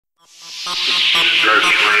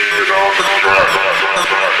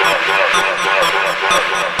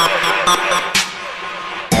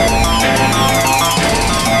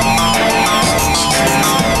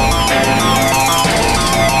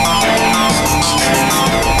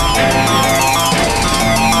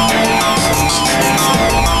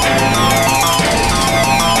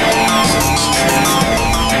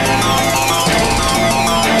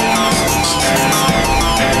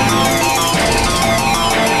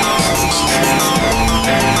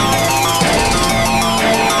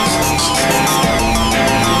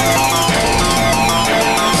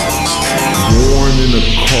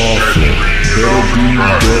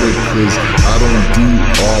Better cause I don't do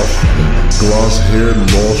often. Gloss hair,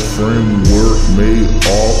 lost framework, made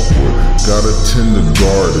awkward. Gotta tend the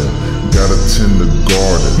garden, gotta tend the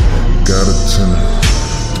garden, gotta tend.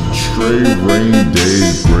 Stray rain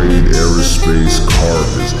days, grade aerospace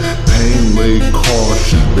carpets. Pain laid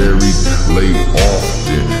cautious, buried late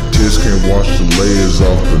often. Tears can't wash the layers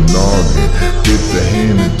off the noggin. Bit the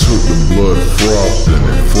hand and took the blood, frothing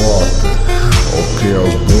and frothing. Okay, I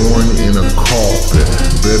was born in a coffin.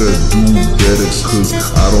 Better do better cause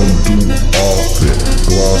I don't do often.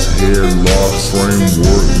 Gloss hair, lost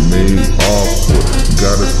framework, made awkward.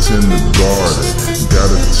 Gotta tend the garden,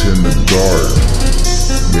 gotta tend the garden.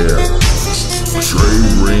 Yeah. Stray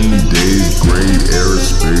rain days, grade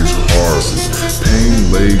aerospace harvest.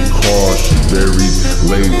 Pain laid cautious, buried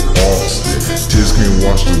late often. Tears can't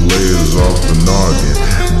wash the layers off the noggin.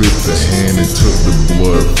 Bit the hand and took the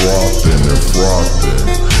blood, frothing and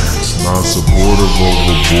frothing. Not supportive of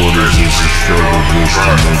abortives, it's a struggle just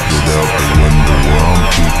to make it out the window. Where I'm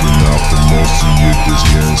peeking out for most of you this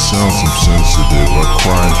year. It sounds so sensitive. I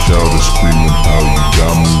cry and shout and scream and pout. You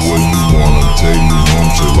got me where you wanna take me home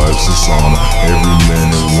to life's a sauna. Every man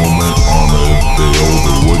and woman honor if they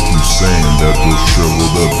older. What you saying? That those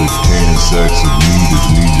shriveled up decaying sacks of meat is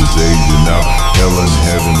me just aging out. Hell and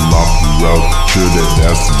heaven lock you out. Sure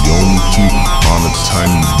that's the only two on a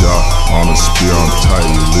tiny dot, on a spear on tight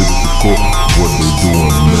elliptical. What they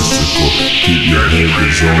doing mystical. Keep your head,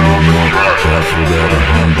 there's only one. Baffled at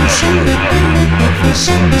 100, so daily nothing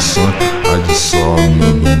sun to sun. I just saw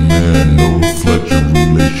another man, no reflection,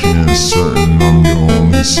 relation uncertain. I'm your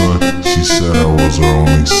only son. She said I was her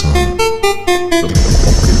only son.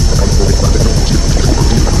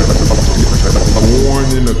 Born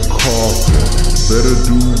in a coffin. Better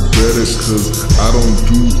do better cause I don't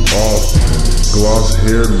do often. Gloss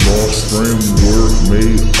hair, lost framework,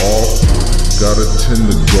 made awkward. Gotta tend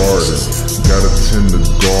the garden, gotta tend the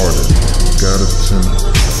garden, gotta tend.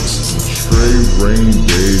 Stray rain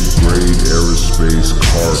days, grade aerospace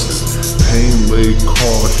carpet. Pain laid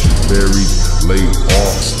cautious, buried late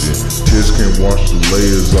often. Tears can't wash the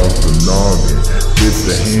layers off the noggin. Bit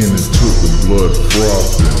the hand and took the blood,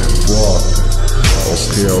 frothing and frothing.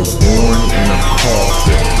 Okay, I was born in a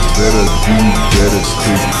coffin. Better do better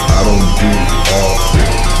cause I don't do often.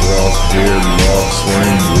 Gloss hair, lost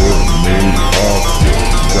framework, made awkward.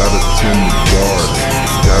 Gotta tend the garden,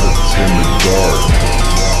 gotta tend the garden.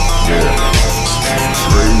 Yeah.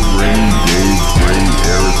 Stray rain days, grade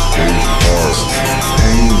aerospace harvest.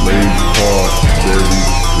 Pain laid cautious, buried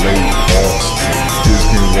late often. Tears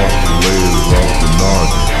can't wash the layers off the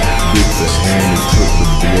noggin. Bit the hand and took the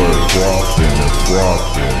blood, frothing and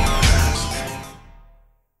frothing.